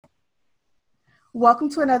Welcome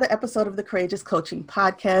to another episode of the Courageous Coaching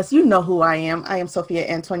Podcast. You know who I am. I am Sophia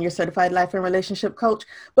Antoine, your certified life and relationship coach.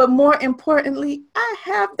 But more importantly, I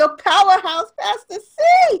have the powerhouse, Pastor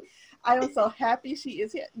C. I am so happy she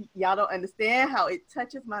is here. Y'all don't understand how it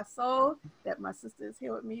touches my soul that my sister is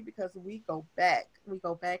here with me because we go back.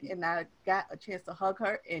 And I got a chance to hug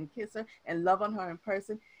her and kiss her and love on her in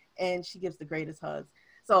person. And she gives the greatest hugs.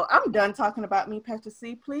 So I'm done talking about me, Pastor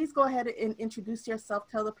C. Please go ahead and introduce yourself.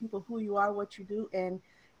 Tell the people who you are, what you do, and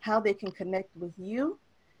how they can connect with you.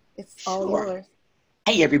 It's all yours.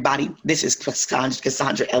 Hey, everybody. This is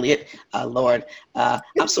Cassandra Elliott. Lord,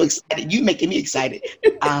 I'm so excited. You making me excited.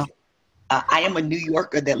 I am a New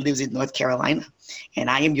Yorker that lives in North Carolina, and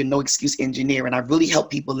I am your no excuse engineer. And I really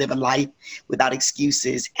help people live a life without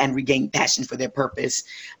excuses and regain passion for their purpose.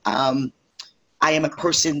 I am a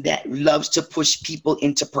person that loves to push people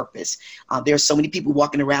into purpose. There are so many people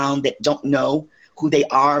walking around that don't know who they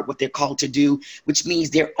are, what they're called to do, which means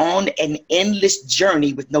they're on an endless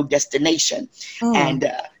journey with no destination.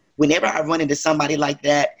 And whenever I run into somebody like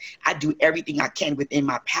that, I do everything I can within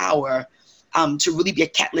my power to really be a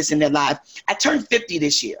catalyst in their life. I turned 50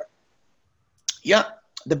 this year. Yep,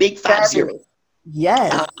 the big 50.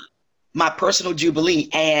 Yes. My personal jubilee.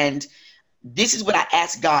 And this is what I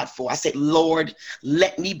asked God for. I said, Lord,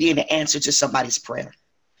 let me be an answer to somebody's prayer.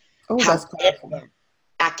 However,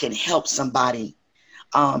 I can help somebody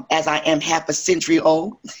as I am half a century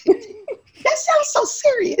old. That sounds so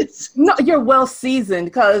serious. No, you're well seasoned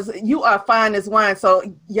because you are fine as wine. So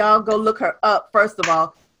y'all go look her up, first of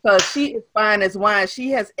all, because she is fine as wine. She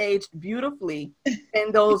has aged beautifully.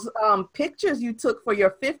 And those pictures you took for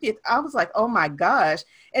your 50th, I was like, oh my gosh.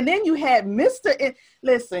 And then you had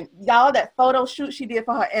listen, y'all, that photo shoot she did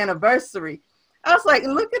for her anniversary. I was like,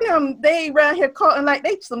 look at them. They around here calling like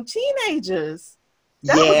they some teenagers.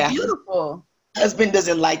 That was beautiful. Husband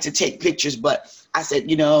doesn't like to take pictures, but I said,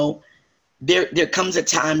 there comes a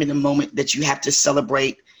time in a moment that you have to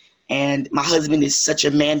celebrate. And my husband is such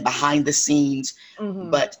a man behind the scenes. Mm-hmm.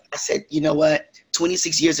 But I said, you know what?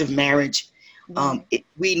 26 years of marriage,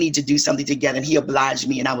 we need to do something together. And he obliged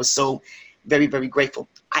me. And I was so very, very grateful.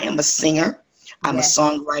 I am a singer. I'm a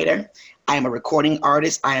songwriter. I am a recording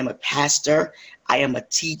artist. I am a pastor. I am a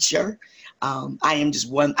teacher. I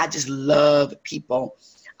just love people.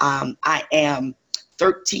 I am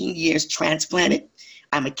 13 years transplanted.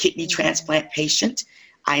 I'm a kidney transplant patient.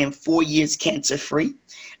 I am 4 years cancer free.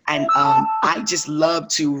 And I just love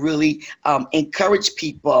to really encourage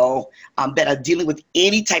people that are dealing with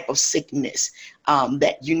any type of sickness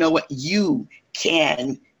that, you know what, you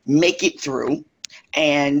can make it through.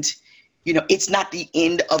 And, it's not the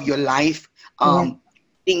end of your life.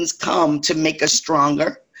 Things come to make us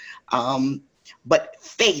stronger. But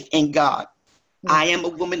faith in God. I am a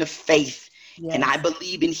woman of faith. Yes. And I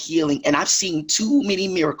believe in healing. And I've seen too many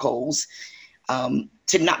miracles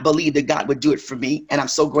to not believe that God would do it for me. And I'm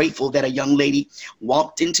so grateful that a young lady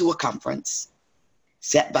walked into a conference,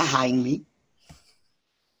 sat behind me.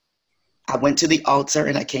 I went to the altar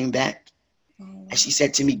and I came back. And she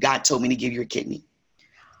said to me, God told me to give you a kidney.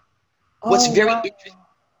 What's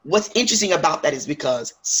interesting about that is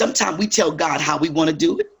because sometimes we tell God how we want to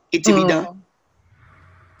do it to be done.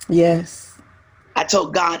 Yes. I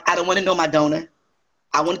told God, I don't want to know my donor.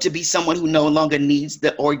 I want it to be someone who no longer needs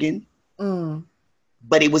the organ.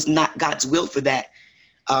 But it was not God's will for that.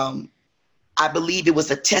 I believe it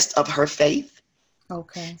was a test of her faith.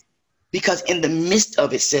 Okay. Because in the midst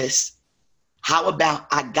of it, sis, how about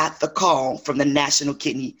I got the call from the National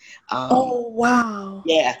Kidney? Oh, wow.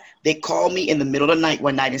 Yeah. They called me in the middle of the night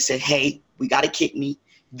one night and said, hey, we got a kidney.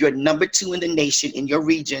 You're number 2 in the nation in your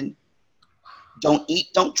region. Don't eat,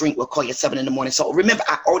 don't drink. We'll call you at 7 a.m. So remember,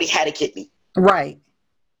 I already had a kidney. Right.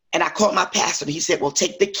 And I called my pastor and he said, well,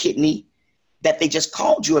 take the kidney that they just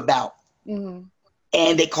called you about. Mm-hmm.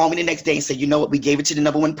 And they called me the next day and said, you know what, we gave it to the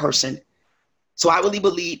number 1 person. So I really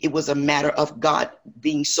believe it was a matter of God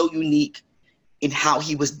being so unique in how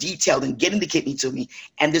he was detailed in getting the kidney to me.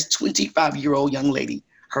 And this 25-year-old young lady,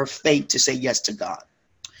 her faith to say yes to God.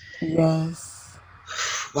 Yes.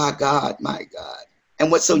 My God. And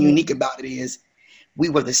what's so unique about it is we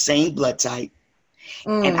were the same blood type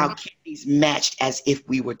and our kidneys matched as if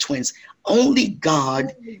we were twins. Only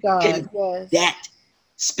God can be that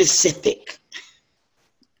specific.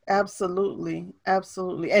 Absolutely.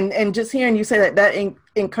 And just hearing you say that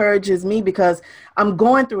encourages me because I'm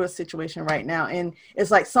going through a situation right now and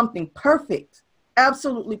it's like something perfect,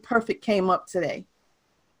 absolutely perfect came up today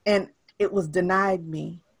and it was denied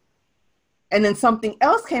me. And then something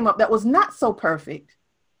else came up that was not so perfect.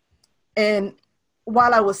 And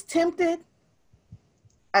while I was tempted,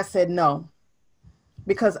 I said no,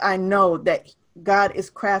 because I know that God is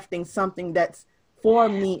crafting something that's for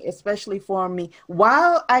me, especially for me.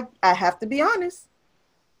 While I have to be honest,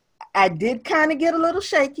 I did kind of get a little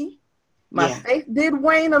shaky. My Yeah. faith did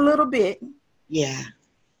wane a little bit. Yeah.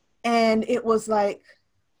 And it was like,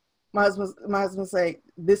 my husband say,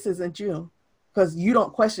 this isn't you. Because you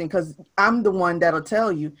don't question, because I'm the one that'll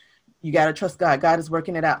tell you, you got to trust God. God is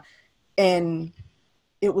working it out. And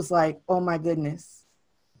it was like, oh my goodness.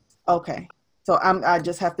 Okay. So I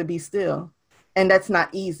just have to be still. And that's not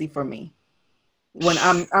easy for me. When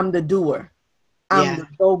I'm the doer, I'm Yeah. the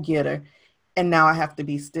go-getter, and now I have to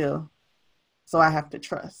be still. So I have to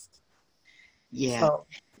trust. Yeah. So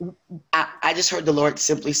I just heard the Lord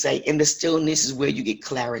simply say, in the stillness is where you get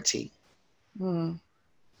clarity.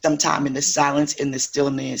 Sometime in the silence, in the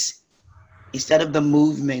stillness, instead of the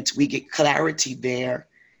movement, we get clarity there.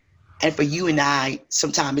 And for you and I,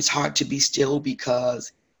 sometimes it's hard to be still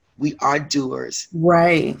because we are doers.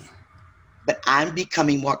 right. But I'm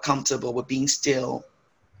becoming more comfortable with being still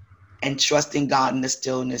and trusting God in the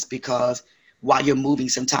stillness, because while you're moving,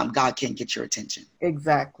 sometimes God can't get your attention.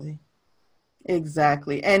 Exactly.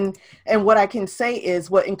 And what I can say is,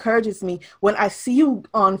 what encourages me when I see you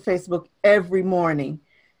on Facebook every morning,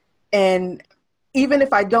 and even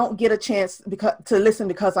if I don't get a chance to listen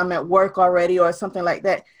because I'm at work already or something like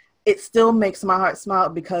that, it still makes my heart smile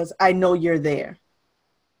because I know you're there.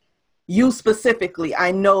 You specifically,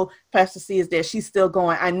 I know Pastor C is there. She's still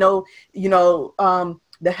going. I know,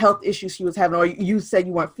 the health issues she was having, or you said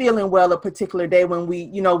you weren't feeling well a particular day when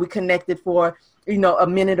we connected for, a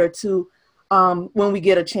minute or two. When we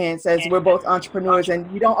get a chance, as we're both entrepreneurs,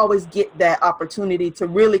 and you don't always get that opportunity to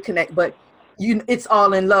really connect, but it's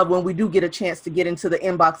all in love when we do get a chance to get into the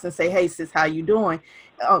inbox and say, hey sis, how you doing?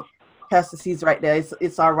 Pastor C's right there.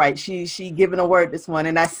 It's all right. She giving a word this one,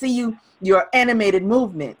 and I see your animated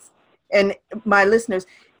movements. And my listeners,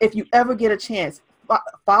 if you ever get a chance,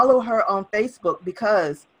 follow her on Facebook,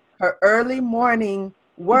 because her early morning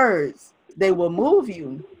words, they will move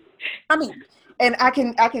you. I mean, and I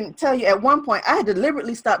can tell you, at one point I had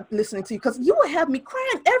deliberately stopped listening to you because you would have me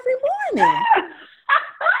crying every morning.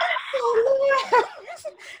 Oh, Lord.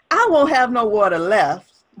 I won't have no water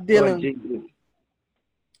left dealing.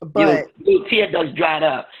 But your tear ducts dried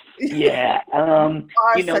up. Yeah. you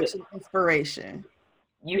are such an inspiration.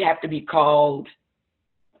 You have to be called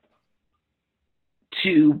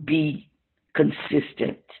to be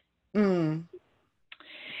consistent.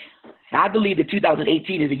 I believe that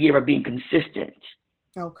 2018 is a year of being consistent.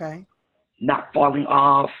 Okay. Not falling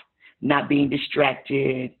off, not being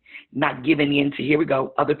distracted, not giving in to, here we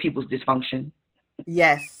go, other people's dysfunction.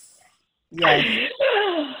 Yes. Yeah.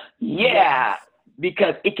 Yes.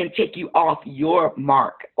 Because it can take you off your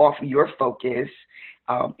mark, off your focus,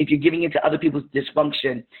 if you're giving into other people's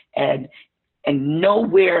dysfunction. And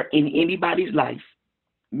nowhere in anybody's life,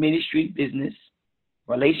 ministry, business,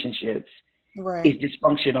 relationships, right, is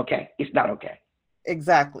dysfunction okay? It's not okay.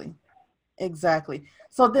 Exactly.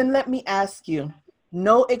 So then let me ask you,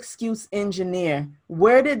 No Excuse Engineer,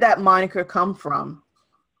 where did that moniker come from?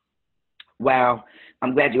 Wow,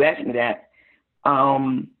 I'm glad you asked me that.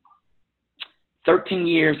 13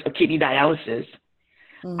 years of kidney dialysis.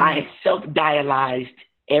 I self-dialyzed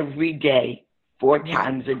every day, 4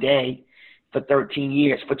 times a day for 13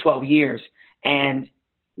 years, for 12 years. And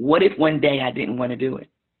what if one day I didn't want to do it?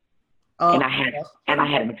 And I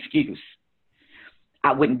had an excuse?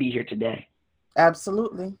 I wouldn't be here today.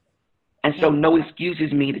 Absolutely. And so no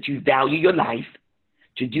excuses mean that you value your life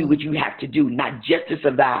to do what you have to do, not just to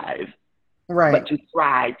survive, right, but to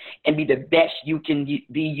thrive and be the best you can be.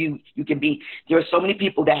 You can be. There are so many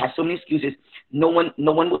people that have so many excuses. No one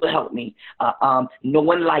will help me. No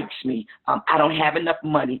one likes me. I don't have enough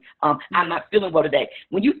money. I'm not feeling well today.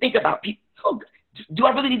 When you think about people, do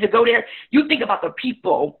I really need to go there? You think about the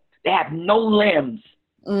people that have no limbs.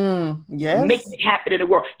 Yes. Making it happen in the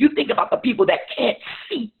world. You think about the people that can't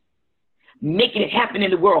see, making it happen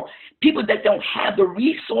in the world. People that don't have the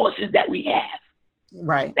resources that we have.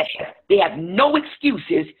 Right. They have no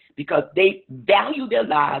excuses because they value their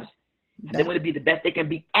lives. And they want to be the best they can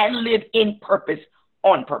be and live in purpose,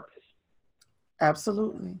 on purpose.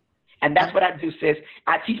 Absolutely. And that's what I do, sis.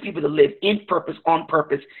 I teach people to live in purpose, on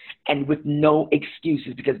purpose, and with no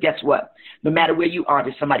excuses. Because guess what? No matter where you are,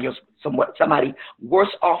 there's somebody else, somebody worse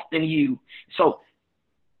off than you. So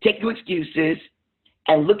take your excuses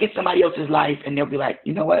and look at somebody else's life, and they'll be like,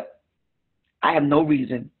 you know what? I have no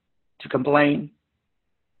reason to complain,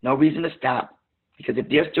 no reason to stop, because if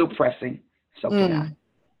they're still pressing, so can I.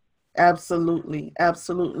 Absolutely.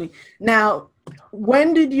 Now,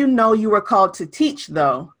 when did you know you were called to teach,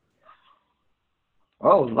 though?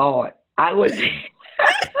 Oh, Lord. I was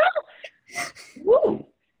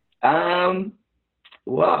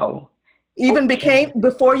Wow. Even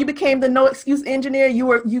before you became the No Excuse Engineer,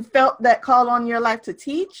 you felt that call on your life to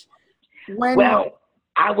teach? Well,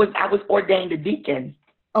 I was ordained a deacon.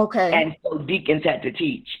 Okay. And so deacons had to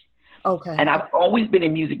teach. Okay. And I've always been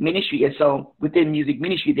in music ministry. And so within music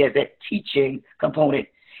ministry, there's that teaching component,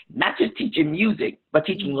 not just teaching music, but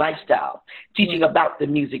teaching lifestyle, teaching about the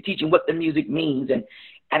music, teaching what the music means. And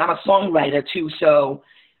I'm a songwriter too. So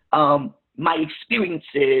my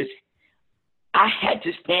experiences, I had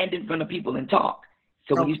to stand in front of people and talk.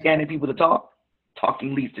 So when you stand in people to talk,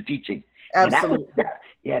 talking leads to teaching. Absolutely.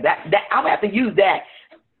 And that I'm gonna have to use that.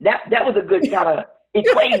 That was a good kind of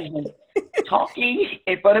equation. Talking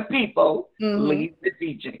in front of people leads to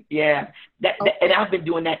teaching. Yeah. And I've been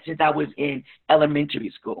doing that since I was in elementary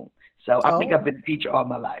school. So I think I've been a teacher all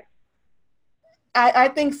my life. I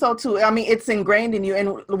think so too. I mean, it's ingrained in you.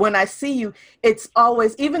 And when I see you, it's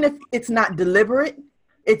always, even if it's not deliberate,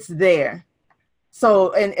 it's there.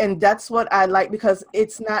 So, and that's what I like, because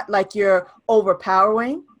it's not like you're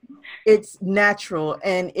overpowering. It's natural,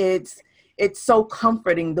 and it's so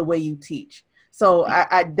comforting the way you teach. So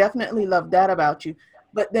I definitely love that about you.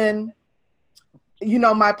 But then, you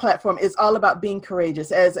know, my platform is all about being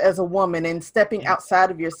courageous as a woman and stepping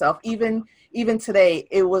outside of yourself. Even today,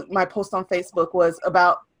 my post on Facebook was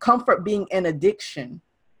about comfort being an addiction.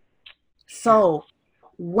 So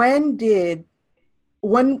can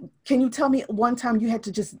you tell me one time you had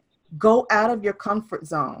to just go out of your comfort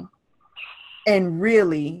zone and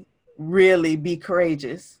really, really be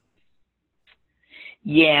courageous?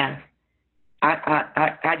 Yeah.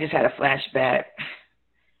 I just had a flashback.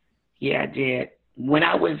 Yeah, I did. When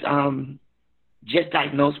I was just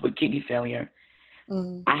diagnosed with kidney failure,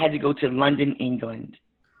 I had to go to London, England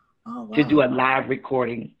to do a live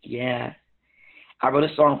recording. Yeah. I wrote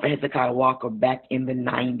a song for Hezekiah Walker back in the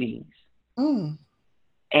 90s.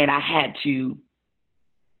 And I had to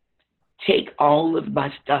take all of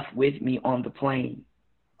my stuff with me on the plane.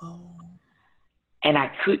 And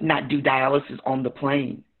I could not do dialysis on the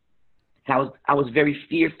plane. And I was very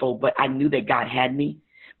fearful, but I knew that God had me.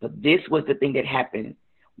 But this was the thing that happened.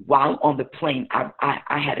 While on the plane, I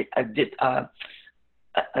had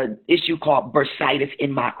an issue called bursitis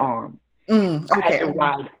in my arm. I had to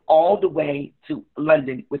ride all the way to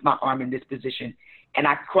London with my arm in this position. And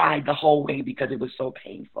I cried the whole way because it was so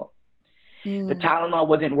painful. The Tylenol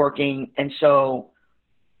wasn't working. And so,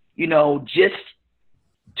 you know, just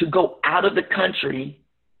to go out of the country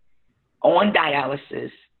on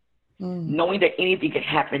dialysis, knowing that anything could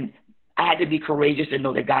happen, I had to be courageous and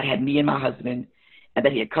know that God had me and my husband and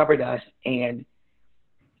that he had covered us. And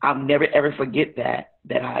I'll never, ever forget that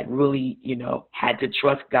I really, you know, had to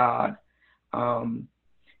trust God.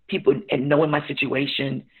 People and knowing my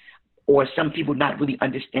situation, or some people not really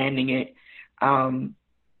understanding it.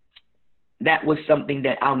 That was something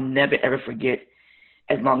that I'll never, ever forget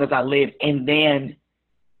as long as I live. And then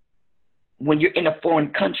when you're in a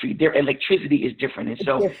foreign country, their electricity is different. And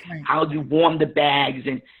so how you warm the bags,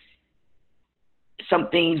 and some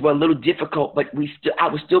things were a little difficult, but I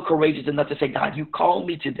was still courageous enough to say, God, you called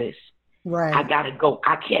me to this. Right. I got to go.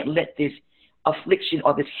 I can't let this affliction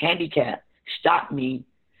or this handicap stop me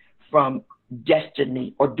from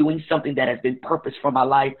destiny or doing something that has been purpose for my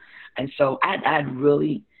life. And so I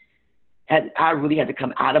really had to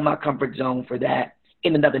come out of my comfort zone for that,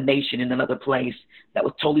 in another nation, in another place that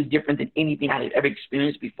was totally different than anything I had ever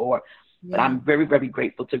experienced before. But I'm very, very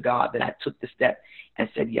grateful to God that I took the step and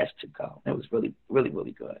said yes to go. That was really, really,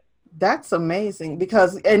 really good. That's amazing,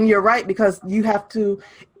 and you're right, because you have to,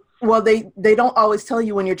 well, they don't always tell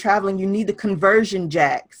you when you're traveling, you need the conversion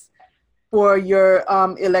jacks for your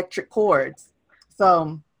electric cords.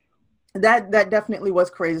 So that definitely was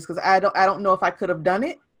crazy, because I don't know if I could have done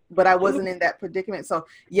it, but I wasn't in that predicament. So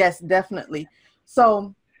yes, definitely.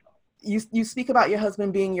 So you speak about your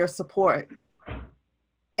husband being your support.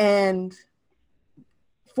 And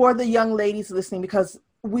for the young ladies listening, because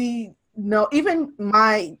we know, even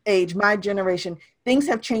my age, my generation, things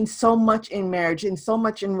have changed so much in marriage and so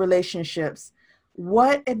much in relationships.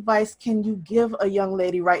 What advice can you give a young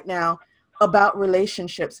lady right now about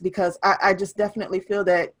relationships? Because I just definitely feel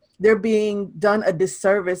that they're being done a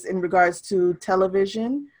disservice in regards to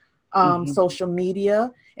television, social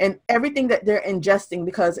media, and everything that they're ingesting,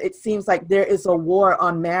 because it seems like there is a war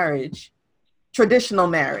on marriage, traditional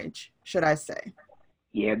marriage, should I say.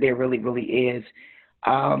 Yeah, there really, really is.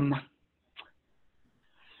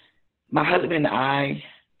 My husband and I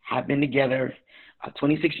have been together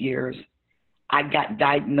 26 years. I got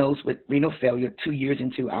diagnosed with renal failure 2 years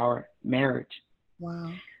into our marriage.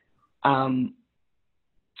 Wow.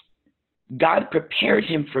 God prepared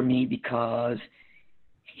him for me because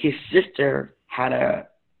his sister had a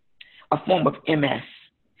form of MS.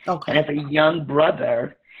 Okay. And as a young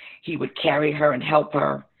brother, he would carry her and help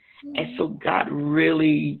her. And so God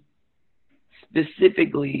really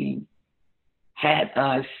specifically had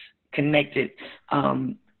us connected.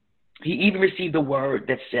 He even received a word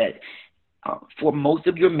that said, for most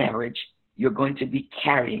of your marriage, you're going to be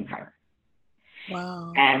carrying her.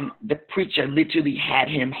 Wow. And the preacher literally had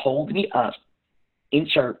him hold me up in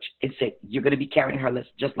church and said, you're going to be carrying her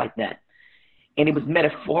just like that. And it was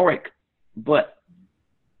metaphoric, but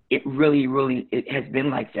it really, really, it has been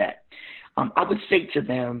like that. I would say to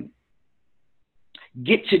them,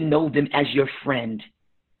 get to know them as your friend,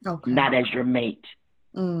 not as your mate.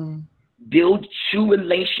 Build true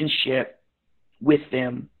relationship with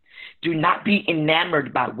them. Do not be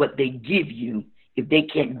enamored by what they give you if they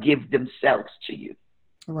can't give themselves to you.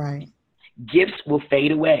 Right. Gifts will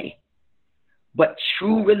fade away, but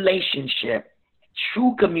true relationship,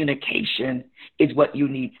 true communication is what you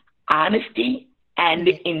need. Honesty and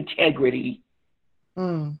integrity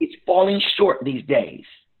is falling short these days.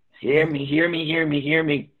 Hear me, hear me, hear me, hear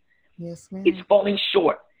me. Yes, ma'am. It's falling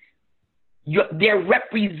short. Their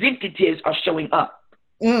representatives are showing up.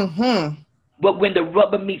 But when the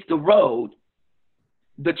rubber meets the road,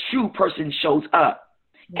 the true person shows up,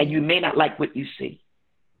 and you may not like what you see.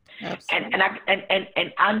 Absolutely.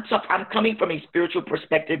 And I'm coming from a spiritual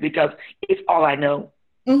perspective because it's all I know.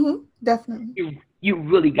 Definitely. You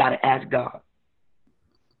really got to ask God.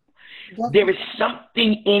 Definitely. There is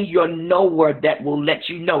something in your knower that will let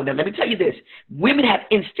you know. Now, let me tell you this. Women have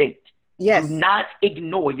instinct. Yes. Do not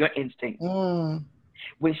ignore your instinct.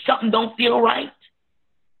 When something don't feel right,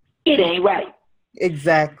 it ain't right.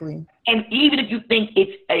 Exactly. And even if you think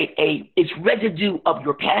it's residue of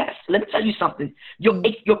your past, let me tell you something. Your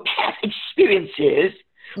past experiences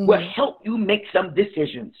will help you make some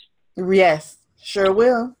decisions. Yes, sure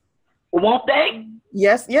will. Won't they?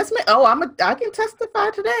 Yes, ma'am. Oh, I can testify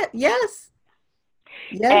to that. Yes.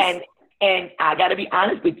 And I got to be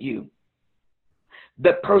honest with you.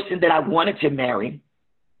 The person that I wanted to marry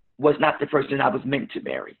was not the person I was meant to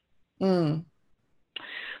marry.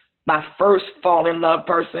 My first fall in love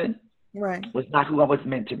person was not who I was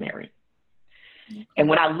meant to marry. And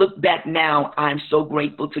when I look back now, I'm so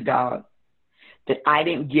grateful to God that I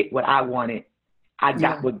didn't get what I wanted. I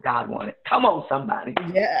got what God wanted. Come on, somebody.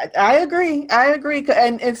 Yeah, I agree.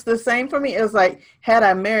 And it's the same for me. It was like, had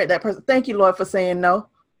I married that person, thank you, Lord, for saying no.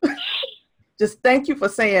 Just thank you for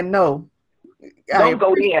saying no. Don't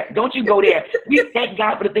go there. Don't you go there. We thank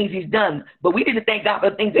God for the things he's done, but we didn't thank God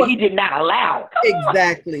for the things that he did not allow.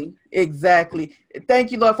 Exactly.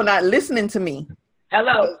 Thank you, Lord, for not listening to me.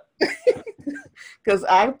 Hello. Because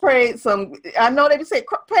I prayed I know they say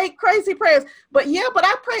pray crazy prayers, but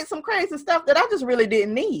I prayed some crazy stuff that I just really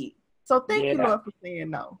didn't need. So thank you, Lord, for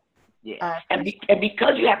saying no. Yeah. And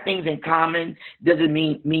because you have things in common doesn't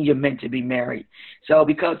mean you're meant to be married. So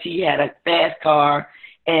because he had a fast car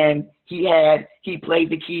and he played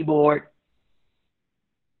the keyboard,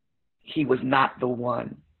 he was not the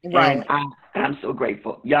one. Right. And I'm so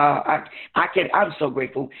grateful. Y'all, I'm so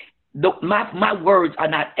grateful. My words are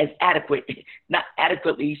not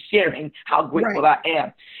adequately sharing how grateful I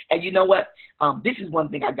am. And you know what? This is one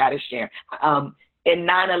thing I got to share. In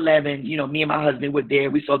 9/11, me and my husband were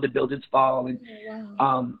there. We saw the buildings fall. And,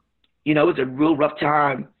 it was a real rough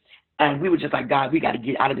time. And we were just like, God, we got to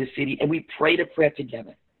get out of this city. And we prayed a prayer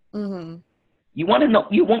together. You want to know,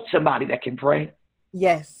 you want somebody that can pray.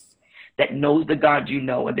 Yes. That knows the God you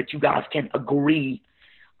know, and that you guys can agree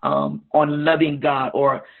on loving God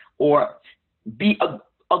or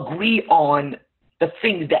agree on the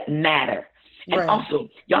things that matter. And also,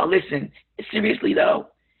 y'all listen, seriously though,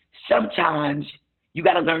 sometimes you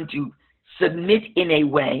got to learn to submit in a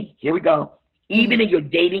way, here we go, even in your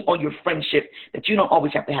dating or your friendship, that you don't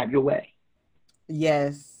always have to have your way.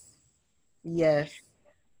 Yes.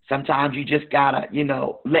 Sometimes you just gotta,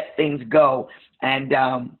 let things go. And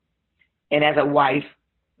as a wife,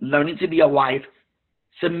 learning to be a wife,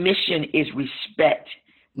 submission is respect,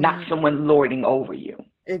 not someone lording over you.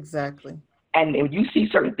 Exactly. And when you see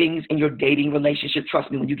certain things in your dating relationship,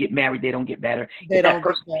 trust me, when you get married, they don't get better. Get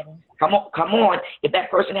better. Come on. If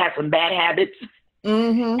that person has some bad habits,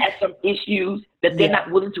 has some issues that they're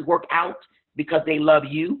not willing to work out because they love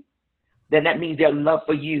you, then that means their love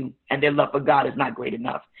for you and their love for God is not great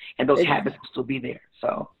enough. And those habits will still be there.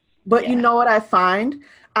 So, but you know what I find?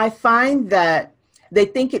 I find that they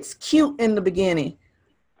think it's cute in the beginning.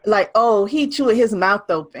 Like, oh, he chewed his mouth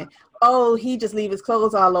open. Oh, he just leave his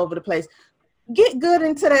clothes all over the place. Get good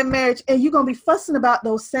into that marriage and you're going to be fussing about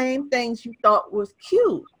those same things you thought was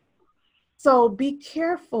cute. So be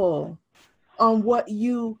careful. on what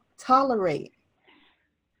you tolerate,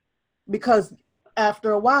 because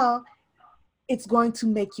after a while, it's going to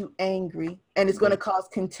make you angry and it's going to cause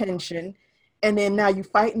contention. And then now you're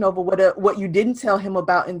fighting over what you didn't tell him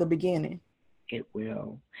about in the beginning. It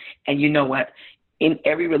will. And you know what? In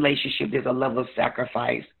every relationship, there's a level of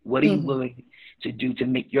sacrifice. What are you willing to do to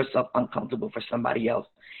make yourself uncomfortable for somebody else?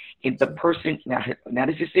 If the person, now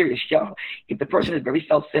this is serious, y'all. If the person is very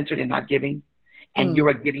self-centered and not giving, and you're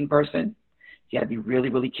a giving person, you got to be really,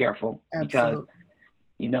 really careful. Absolutely.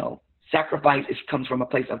 Because, sacrifice comes from a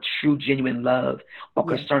place of true, genuine love or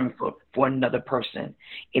concern for another person.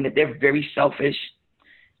 And if they're very selfish,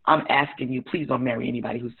 I'm asking you, please don't marry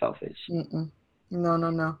anybody who's selfish.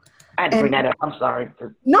 No. I had to bring that up. I'm sorry.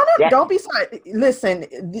 No, don't be sorry. Listen,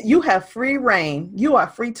 you have free reign. You are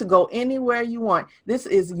free to go anywhere you want. This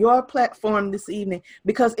is your platform this evening,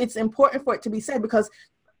 because it's important for it to be said, because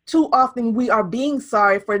too often we are being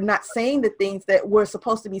sorry for not saying the things that were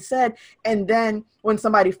supposed to be said. And then when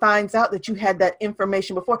somebody finds out that you had that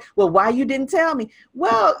information before, well, why you didn't tell me?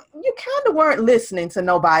 Well, you kind of weren't listening to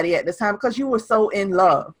nobody at this time because you were so in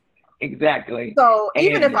love. Exactly. So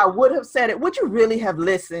even if I would have said it, would you really have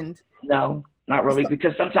listened? No, not really,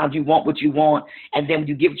 because sometimes you want what you want, and then when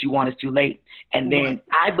you get what you want, it's too late. And then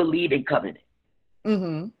I believe in covenant.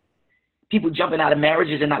 People jumping out of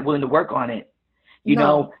marriages and not willing to work on it. You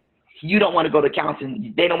know, you don't want to go to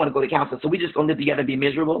counseling. They don't want to go to counseling. So we just going to live together and be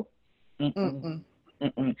miserable.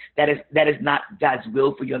 That is not God's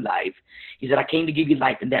will for your life. He said, I came to give you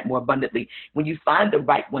life and that more abundantly. When you find the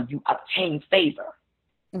right one, you obtain favor.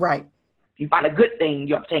 Right. You find a good thing,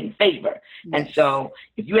 you obtain favor. Yes. And so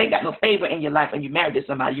if you ain't got no favor in your life and you're married to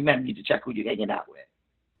somebody, you might need to check who you're hanging out with.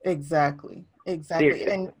 Exactly.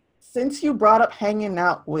 Seriously. And since you brought up hanging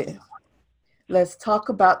out with, let's talk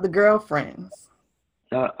about the girlfriends.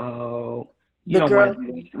 Uh-oh.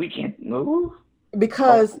 We can't move.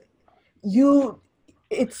 Because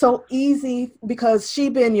it's so easy, because she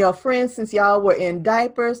been your friend since y'all were in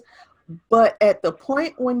diapers. But at the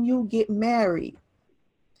point when you get married,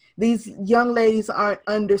 these young ladies aren't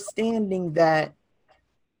understanding that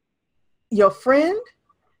your friend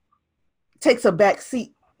takes a back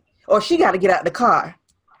seat, or she got to get out the car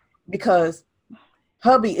because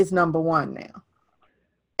hubby is number one now.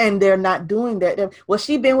 And they're not doing that. Well,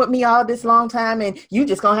 she been with me all this long time and you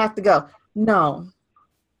just going to have to go. No,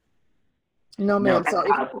 ma'am. No, that's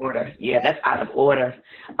out of order. Yeah, that's out of order.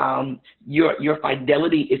 Your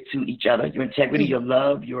fidelity is to each other. Your integrity, your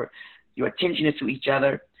love, your attention is to each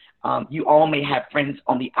other. You all may have friends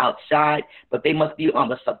on the outside, but they must be on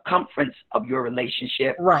the circumference of your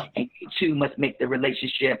relationship. Right. And you two must make the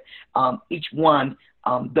relationship, each one,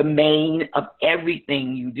 the main of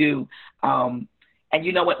everything you do. And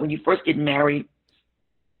you know what? When you first get married,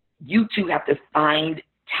 you two have to find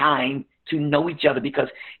time to know each other, because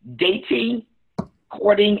dating,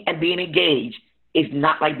 courting, and being engaged is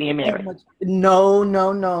not like being married. No.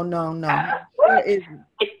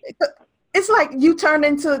 It's like you turn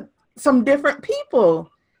into some different people.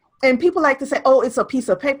 And people like to say, oh, it's a piece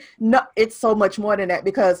of paper. No, it's so much more than that,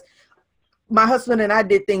 because my husband and I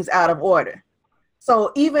did things out of order.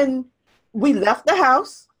 So even we left the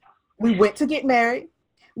house, we went to get married,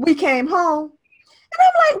 we came home, and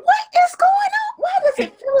I'm like, what is going on? Why does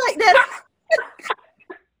it feel like that?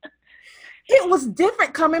 It was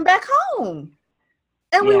different coming back home.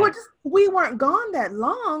 And we weren't gone that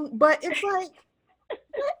long, but it's like,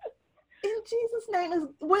 in Jesus' name, is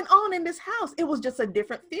went on in this house. It was just a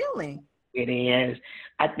different feeling. It is.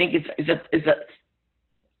 I think it's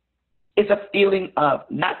a feeling of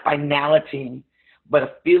not finality, but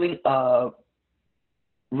a feeling of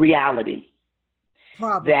reality.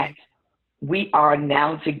 Probably. That we are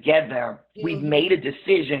now together. We've made a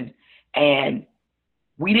decision, and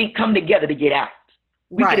we didn't come together to get out.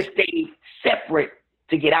 We could have stayed separate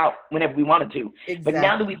to get out whenever we wanted to. Exactly. But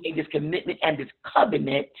now that we've made this commitment and this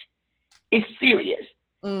covenant, it's serious.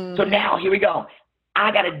 So now, here we go.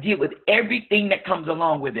 I got to deal with everything that comes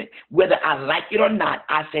along with it. Whether I like it or not,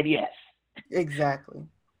 I said yes. Exactly.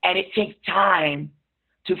 And it takes time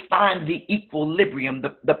to find the equilibrium,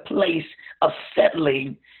 the place of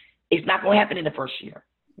settling. It's not going to happen in the first year.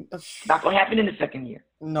 It's not going to happen in the second year.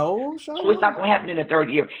 No, sure. So it's not going to happen in the third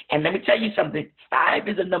year. And let me tell you something. 5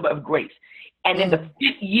 is a number of grace. And in the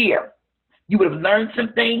 5th year, you would have learned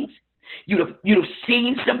some things. You'd have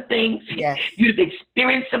seen some things. Yes. You'd have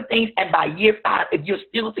experienced some things. And by year 5, if you're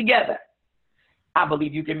still together, I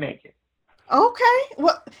believe you can make it. Okay.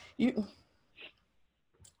 Well,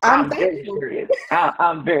 I'm very serious.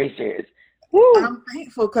 I'm very serious. Woo. I'm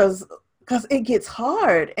thankful because it gets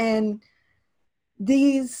hard. And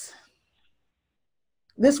these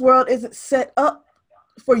This world isn't set up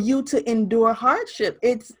for you to endure hardship.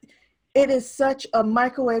 It is such a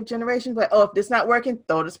microwave generation. Like, oh, if this not working,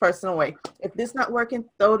 throw this person away. If this not working,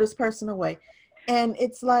 throw this person away. And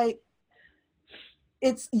it's like,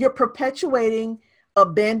 you're perpetuating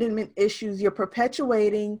abandonment issues. You're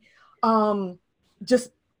perpetuating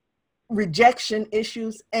just rejection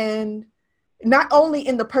issues, and not only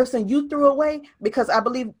in the person you threw away, because I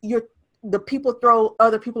believe the people throw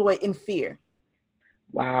other people away in fear.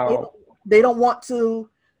 Wow. They don't want to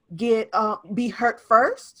be hurt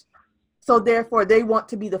first, so therefore they want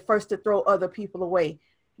to be the first to throw other people away,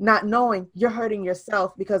 not knowing you're hurting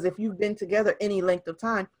yourself, because if you've been together any length of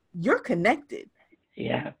time, you're connected.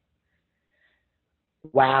 Yeah.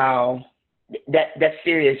 Wow. That's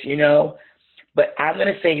serious, But I'm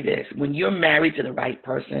going to say this. When you're married to the right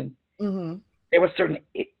person, mm-hmm. there were certain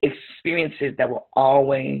experiences that will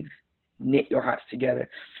always knit your hearts together.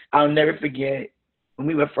 I'll never forget when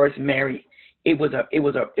we were first married. It was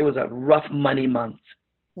a rough money month.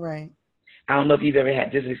 Right. I don't know if you've ever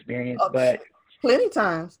had this experience, but plenty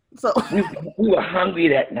times. So we were hungry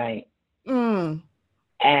that night,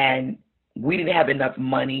 and we didn't have enough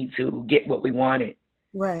money to get what we wanted.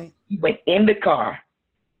 Right. We went in the car,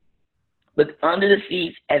 looked under the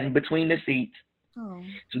seats and between the seats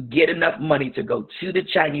to get enough money to go to the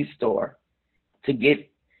Chinese store to get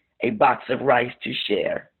a box of rice to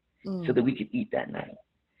share so that we could eat that night.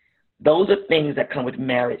 Those are things that come with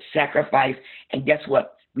marriage, sacrifice, and guess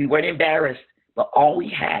what? We weren't embarrassed, but all we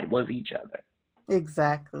had was each other.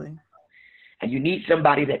 Exactly. And you need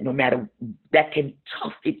somebody that that can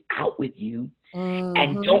tough it out with you,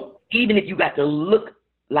 and don't, even if you got to look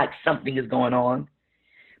like something is going on,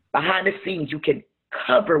 behind the scenes, you can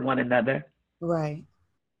cover one another. Right.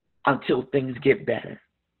 Until things get better.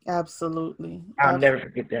 Absolutely. I'll never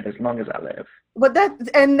forget that as long as I live. But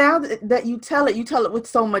now that you tell it with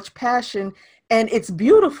so much passion, and it's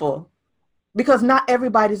beautiful, because not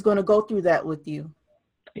everybody's going to go through that with you.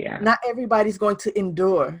 Yeah. Not everybody's going to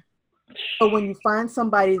endure. But when you find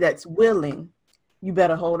somebody that's willing, you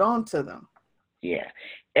better hold on to them. Yeah.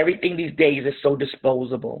 Everything these days is so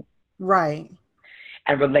disposable. Right.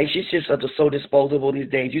 And relationships are so disposable these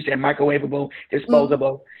days. You said microwavable,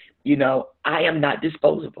 disposable. I am not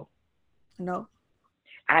disposable. No.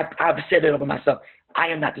 I've said it over myself. I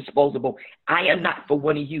am not disposable. I am not for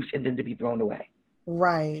one use and then to be thrown away.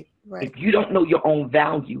 Right. If you don't know your own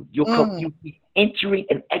value, you'll be entering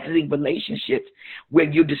and exiting relationships where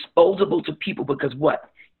you're disposable to people because what?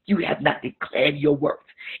 You have not declared your worth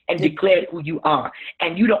and declared who you are.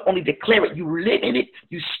 And you don't only declare it, you live in it,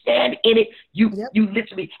 you stand in it, you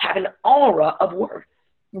literally have an aura of worth.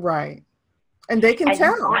 Right. And they can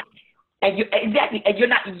tell. Exactly. And you're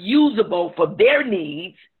not usable for their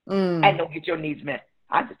needs and don't get your needs met.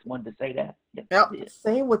 I just wanted to say that. Yep.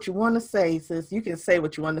 Say what you want to say, sis. You can say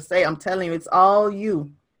what you want to say. I'm telling you, it's all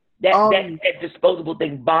you. That disposable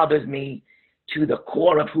thing bothers me to the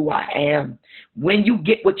core of who I am. When you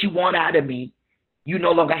get what you want out of me, you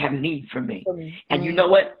no longer have need for me. And you know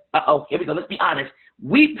what? Here we go. Let's be honest.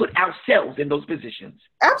 We put ourselves in those positions.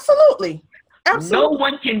 Absolutely. No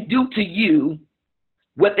one can do to you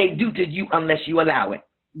what they do to you unless you allow it.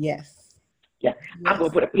 Yes. Yeah. I'm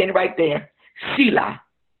going to put a pin right there. Selah.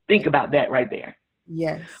 Think about that right there.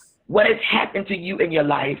 Yes. What has happened to you in your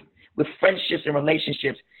life with friendships and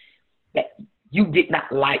relationships that you did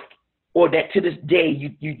not like, or that to this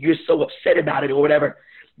day you're so upset about it or whatever?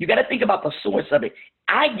 You got to think about the source of it.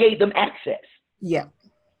 I gave them access. Yeah.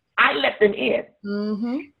 I let them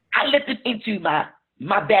in. I let them into my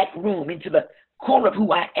back room, into the core of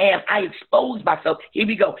who I am. I exposed myself. Here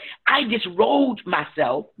we go. I disrobed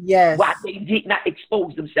myself. Yes. While they did not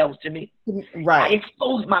expose themselves to me. Right. I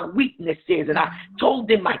exposed my weaknesses and I told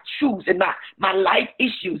them my truths and my life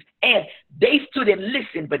issues. And they stood and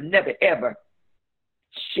listened, but never ever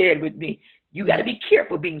shared with me. You got to be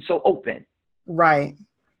careful being so open. Right.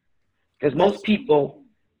 Because most people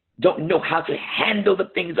don't know how to handle the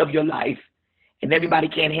things of your life, and everybody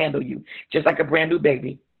can't handle you. Just like a brand new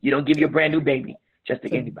baby. You don't give your brand new baby just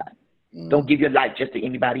to anybody. Don't give your life just to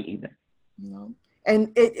anybody either. No.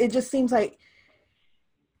 And it just seems like,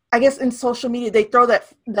 I guess in social media, they throw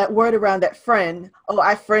that word around, that friend. Oh,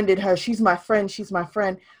 I friended her. She's my friend. She's my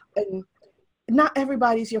friend. And not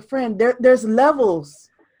everybody's your friend. There's levels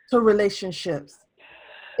to relationships.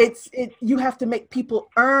 You have to make people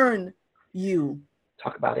earn you.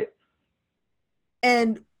 Talk about it.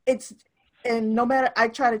 And no matter, I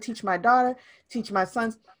try to teach my daughter, teach my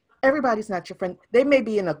sons, everybody's not your friend. They may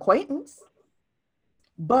be an acquaintance,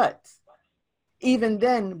 but even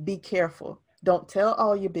then, be careful. Don't tell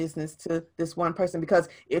all your business to this one person, because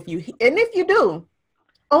if you do,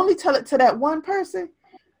 only tell it to that one person,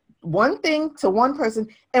 one thing to one person,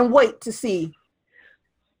 and wait to see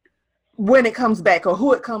when it comes back or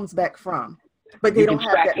who it comes back from. But they don't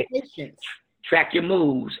have that patience. Track your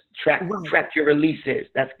moves. Track your releases.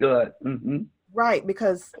 That's good. Mm-hmm. Right,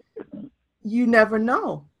 because you never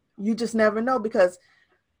know. You just never know, because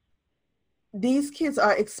these kids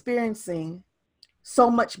are experiencing so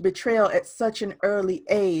much betrayal at such an early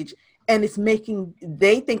age, and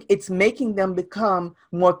they think it's making them become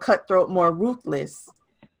more cutthroat, more ruthless.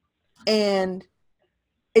 And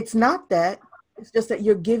it's not that. It's just that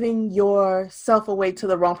you're giving yourself away to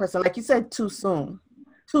the wrong person. Like you said, too soon.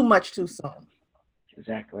 Too much too soon.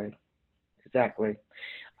 Exactly.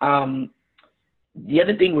 The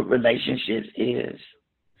other thing with relationships is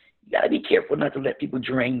you got to be careful not to let people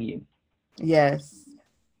drain you. Yes.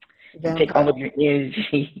 Take all of your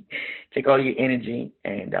energy. Take all your energy,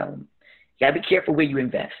 and you got to be careful where you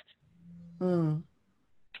invest.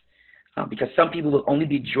 Because some people will only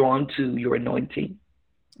be drawn to your anointing.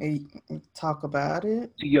 Talk about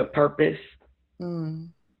it. To your purpose. To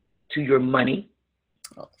your money.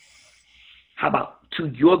 Oh. How about to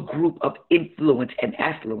your group of influence and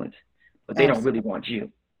affluence? But they don't really want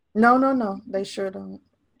you. No. They sure don't.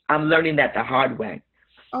 I'm learning that the hard way.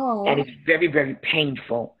 Oh. And it's very, very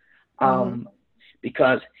painful.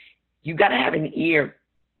 Because you got to have an ear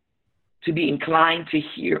to be inclined to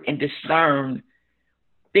hear and discern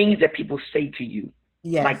things that people say to you.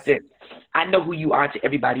 Yes. Like this. I know who you are to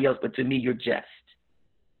everybody else, but to me, you're just.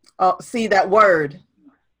 Oh, see that word.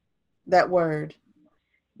 That word.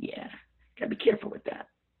 Yeah. Got to be careful with that.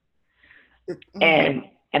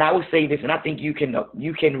 And I will say this, and I think you can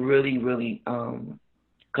really, really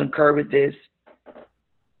concur with this.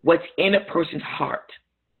 What's in a person's heart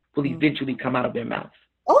will eventually come out of their mouth.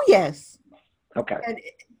 Oh, yes. Okay.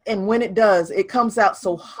 And when it does, it comes out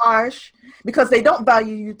so harsh because they don't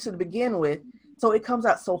value you to begin with. So it comes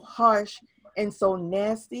out so harsh and so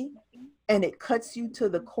nasty, and it cuts you to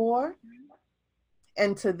the core.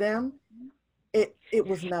 And to them, it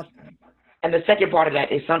was nothing. And the second part of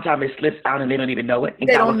that is sometimes it slips out and they don't even know it. And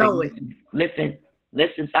they don't know it. Listen,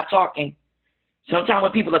 stop talking. Sometimes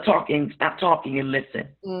when people are talking, stop talking and listen.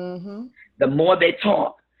 Mm-hmm. The more they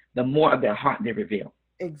talk, the more of their heart they reveal.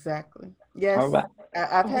 Exactly. Yes. All right.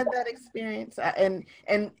 I've had that experience, and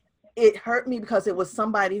it hurt me because it was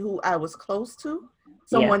somebody who I was close to,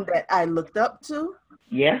 someone that I looked up to.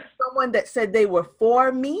 Yeah. Someone that said they were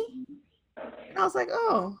for me. And I was like,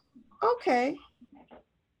 oh, okay.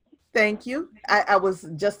 Thank you. I was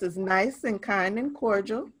just as nice and kind and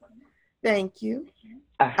cordial. Thank you.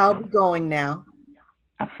 I'll be going now.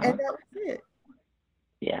 And that was it.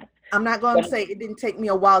 Yeah. I'm not going to say it didn't take me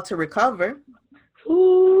a while to recover.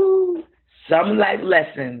 Ooh, some life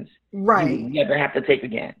lessons right. you never have to take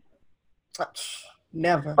again.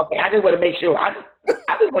 Never. Okay, I just want to make sure. I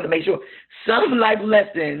just want to make sure some life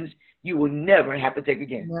lessons you will never have to take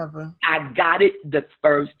again. Never. I got it the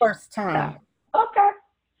first time. Okay.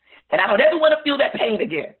 And I don't ever want to feel that pain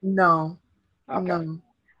again. No. Okay. No.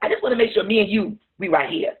 I just want to make sure me and you, we right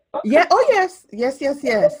here. Okay. Yeah. Oh, yes. Yes.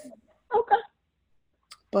 Okay.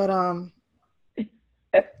 But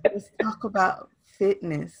let's talk about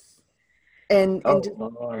fitness and just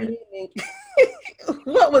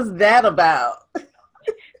what was that about?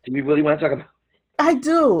 Do we really want to talk about? I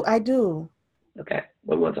do. Okay.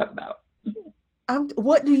 What do we want to talk about?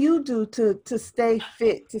 What do you do to stay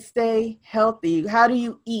fit, to stay healthy? How do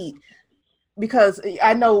you eat? Because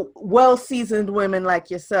I know well-seasoned women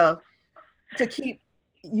like yourself, to keep,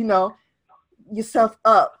 yourself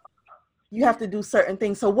up, you have to do certain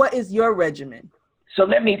things. So what is your regimen? So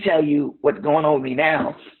let me tell you what's going on with me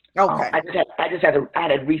now. Okay. I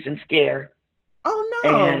had a recent scare. Oh,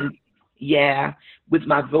 no. And yeah, with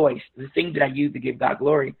my voice, the thing that I use to give God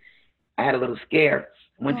glory, I had a little scare.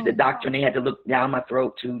 Went to the doctor and they had to look down my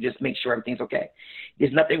throat to just make sure everything's okay.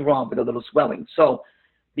 There's nothing wrong with a little swelling. So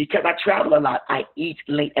because I travel a lot, I eat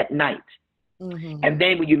late at night. Mm-hmm. And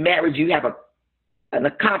then when you're married, you have an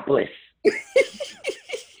accomplice.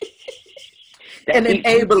 An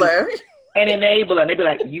enabler. An enabler. And they be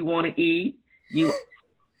like, you want to eat?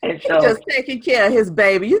 And so just taking care of his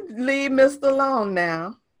baby. You leave Mr. alone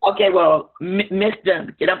now. Okay, well,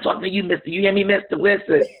 Mr. I'm talking to you, Mr. You hear me, Mr.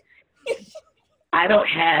 Listen. I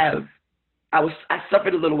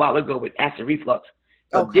suffered a little while ago with acid reflux.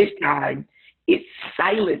 But this time, it's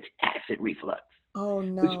silent acid reflux. Oh,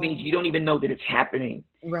 no. Which means you don't even know that it's happening.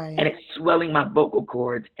 Right. And it's swelling my vocal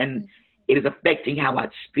cords. And it is affecting how I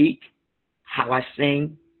speak, how I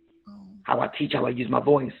sing, how I teach, how I use my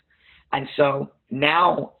voice. And so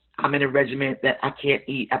now I'm in a regimen that I can't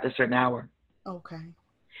eat after a certain hour. Okay.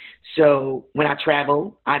 So when I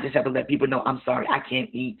travel, I just have to let people know I'm sorry, I can't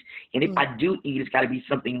eat. And if I do eat, it's got to be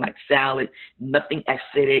something like salad, nothing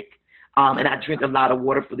acidic. And I drink a lot of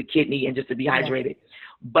water for the kidney and just to be hydrated.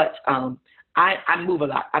 But I move a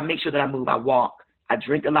lot. I make sure that I move. I walk. I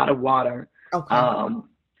drink a lot of water. Okay.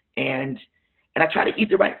 And I try to eat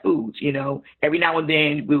the right foods. You know, every now and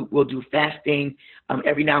then we'll do fasting.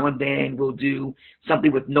 Every now and then we'll do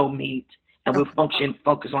something with no meat, and we'll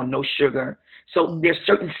focus on no sugar. So there's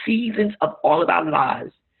certain seasons of all of our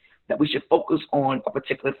lives that we should focus on a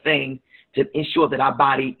particular thing to ensure that our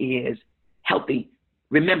body is healthy.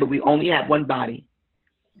 Remember, we only have one body,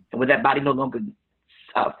 and when that body no longer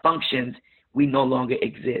functions, we no longer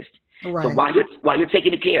exist. Right. So while you're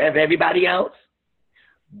taking care of everybody else,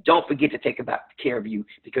 don't forget to take care of you,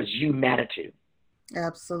 because you matter too.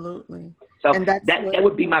 Absolutely. So that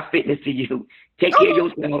would be my fitness to you. Take care of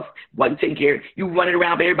yourself while you're taking care. You running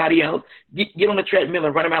around for everybody else. Get on the treadmill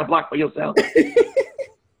and run around the block for yourself.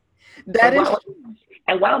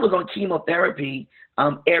 And while I was on chemotherapy,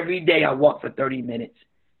 every day I walked for 30 minutes.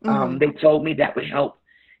 They told me that would help,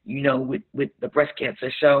 you know, with the breast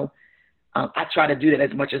cancer. So I try to do that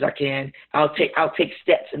as much as I can. I'll take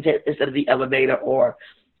steps instead of the elevator, or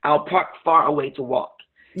I'll park far away to walk.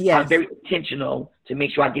 Yes. I'm very intentional to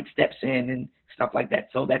make sure I get steps in and stuff like that.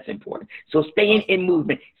 So that's important. So staying in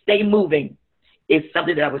movement, stay moving is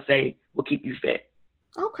something that I would say will keep you fit.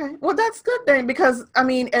 Okay. Well, that's good then, because, I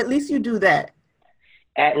mean, at least you do that.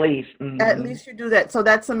 At least. Mm-hmm. At least you do that. So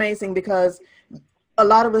that's amazing, because a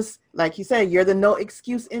lot of us, like you said, you're the no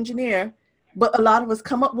excuse engineer, but a lot of us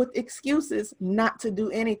come up with excuses not to do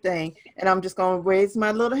anything. And I'm just going to raise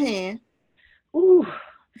my little hand. Ooh.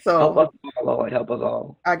 So help us all, Lord. Help us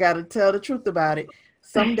all. I got to tell the truth about it.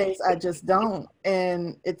 Some days I just don't.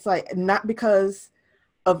 And it's like, not because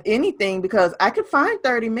of anything, because I could find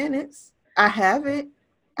 30 minutes. I have it.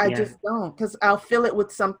 I just don't, because I'll fill it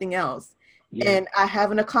with something else. Yeah. And I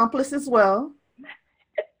have an accomplice as well.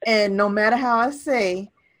 And no matter how I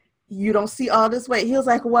say, you don't see all this weight. He was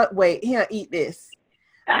like, what weight? Here, eat this.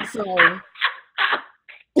 So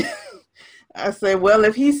I said, well,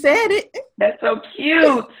 if he said it. That's so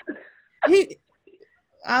cute.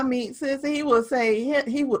 Sis, he will say,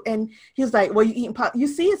 he would, and he was like, well, you eating pop? You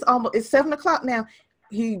see, it's 7:00 now.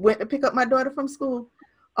 He went to pick up my daughter from school.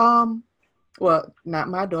 Well, not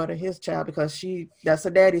my daughter, his child, because that's her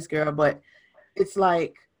daddy's girl. But it's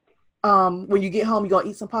like, when you get home, you're going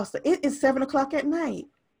to eat some pasta. It is 7:00 at night.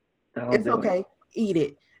 It's okay. Eat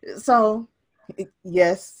it. So,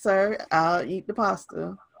 yes, sir, I'll eat the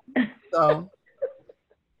pasta. So,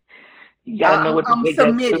 you gotta know what I'm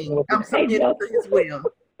submitting. I'm submitting to his will.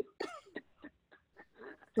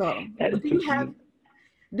 So,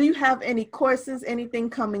 do you have any courses, anything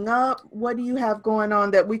coming up? What do you have going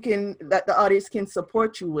on that the audience can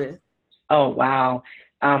support you with? Oh, wow.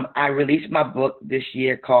 I released my book this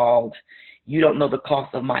year called You Don't Know the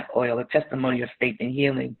Cost of My Oil, a testimony of faith and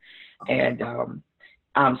healing. And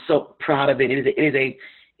I'm so proud of it. It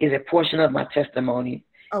is a portion of my testimony.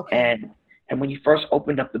 Okay. And when you first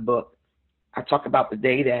opened up the book, I talk about the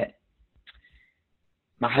day that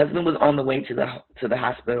my husband was on the way to the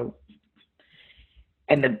hospital,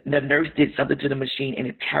 and the nurse did something to the machine, and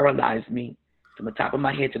it paralyzed me from the top of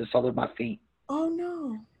my head to the sole of my feet. Oh,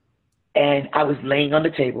 no. And I was laying on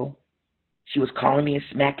the table. She was calling me and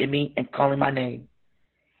smacking me and calling my name.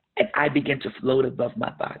 And I began to float above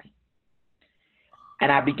my body.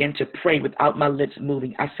 And I began to pray without my lips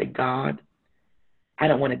moving. I said, God, I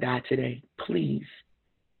don't want to die today. Please.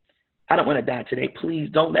 I don't want to die today. Please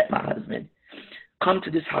don't let my husband come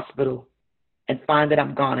to this hospital and find that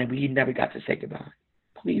I'm gone and we never got to say goodbye.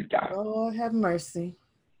 Please, God. Lord, have mercy.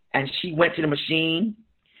 And she went to the machine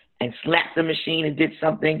and slapped the machine and did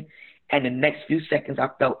something. And the next few seconds, I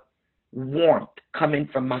felt warmth coming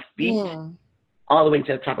from my feet all the way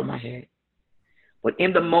to the top of my head. But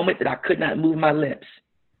in the moment that I could not move my lips,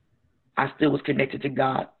 I still was connected to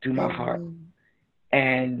God through my heart.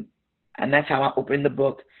 And that's how I opened the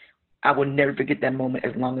book. I will never forget that moment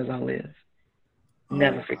as long as I live.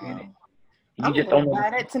 Never forget it. You just don't know.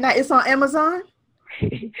 Buy it tonight. It's on Amazon?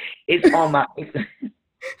 It's on my...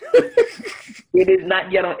 It is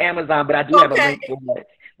not yet on Amazon, but I do have a link for it.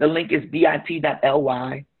 The link is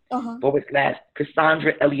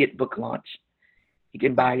bit.ly/Cassandra Elliott Book Launch. You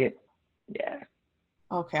can buy it. Yeah.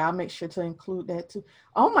 Okay, I'll make sure to include that too.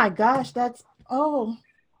 Oh my gosh, I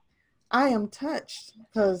am touched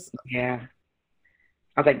because. Yeah.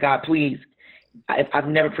 I was like, God, please. I've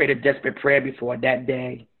never prayed a desperate prayer before that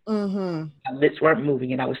day. My lips weren't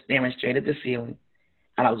moving and I was staring straight at the ceiling.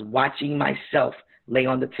 And I was watching myself lay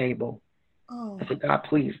on the table. I said, God,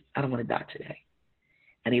 please, I don't want to die today.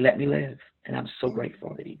 and he let me live. And I'm so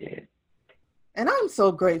grateful that he did. And I'm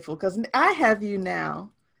so grateful because I have you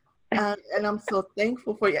now. And I'm so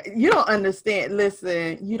thankful for you. You don't understand.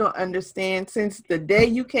 Listen, you don't understand. Since the day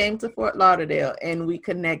you came to Fort Lauderdale and we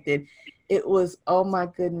connected, it was, oh my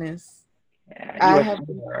goodness. Yeah,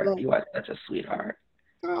 you are such a sweetheart.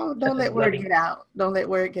 Oh, don't let word get out. Don't let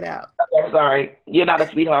word get out. I'm sorry. You're not a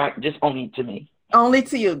sweetheart, just only to me. Only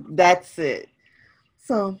to you. That's it.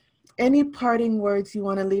 So, any parting words you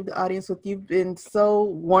want to leave the audience with? You've been so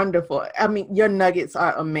wonderful. I mean, your nuggets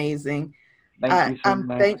are amazing. Thank you so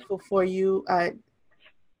much. I'm thankful for you.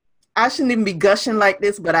 I shouldn't even be gushing like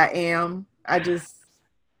this, but I am. I'm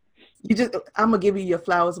gonna give you your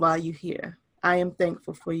flowers while you're here. I am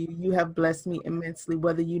thankful for you. You have blessed me immensely,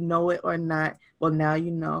 whether you know it or not. Well, now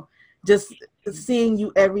you know. Just seeing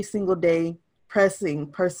you every single day, pressing,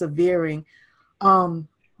 persevering,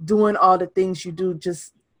 doing all the things you do,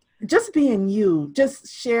 just being you, just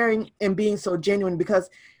sharing and being so genuine, because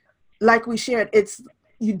like we shared,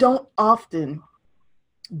 you don't often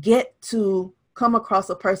get to come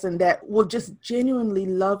across a person that will just genuinely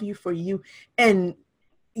love you for you. And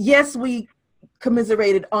yes, we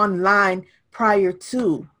commiserated online prior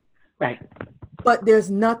to, right, but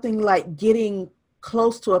there's nothing like getting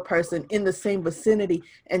close to a person in the same vicinity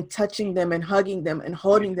and touching them and hugging them and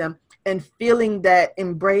holding them and feeling that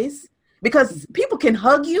embrace, because people can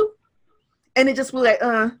hug you and it just be like,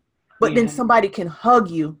 but then somebody can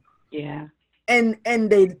hug you. Yeah. And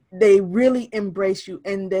they really embrace you,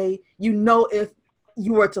 and if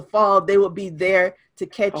you were to fall, they would be there to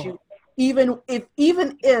catch you. Even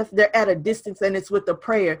if they're at a distance and it's with a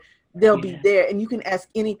prayer, they'll be there and you can ask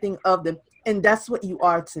anything of them. And that's what you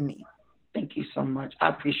are to me. Thank you so much. I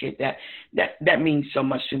appreciate that. That means so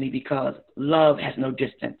much to me, because love has no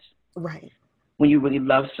distance. Right. When you really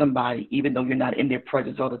love somebody, even though you're not in their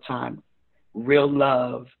presence all the time, real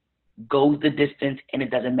love goes the distance, and it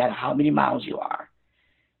doesn't matter how many miles you are.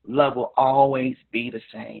 Love will always be the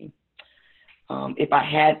same. If I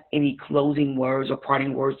had any closing words or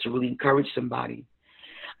parting words to really encourage somebody,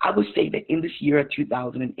 I would say that in this year of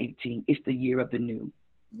 2018, it's the year of the new.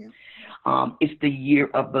 Yeah. It's the year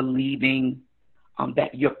of believing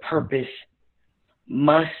that your purpose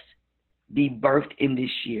must be birthed in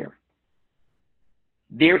this year.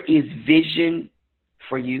 There is vision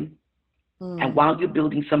for you. And while you're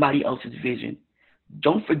building somebody else's vision,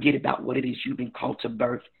 don't forget about what it is you've been called to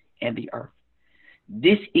birth in the earth.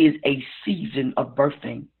 This is a season of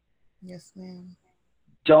birthing. Yes, ma'am.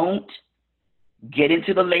 Don't get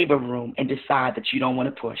into the labor room and decide that you don't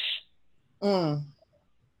want to push.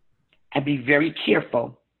 And be very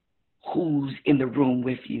careful who's in the room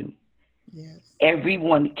with you. Yes.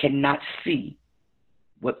 Everyone cannot see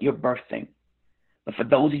what you're birthing. But for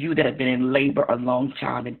those of you that have been in labor a long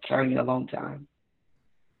time and carrying a long time,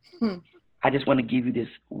 I just want to give you this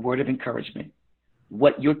word of encouragement.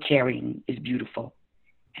 What you're carrying is beautiful.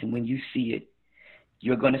 And when you see it,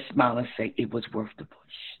 you're going to smile and say, it was worth the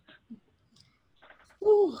push.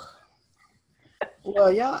 Ooh.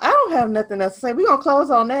 Well, y'all, I don't have nothing else to say. We're going to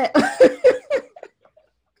close on that.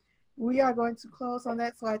 We are going to close on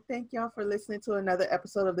that. So I thank y'all for listening to another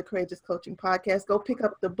episode of the Courageous Coaching Podcast. Go pick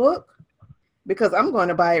up the book, because I'm going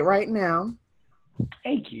to buy it right now.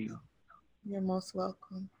 Thank you. You're most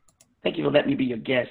welcome. Thank you for letting me be your guest.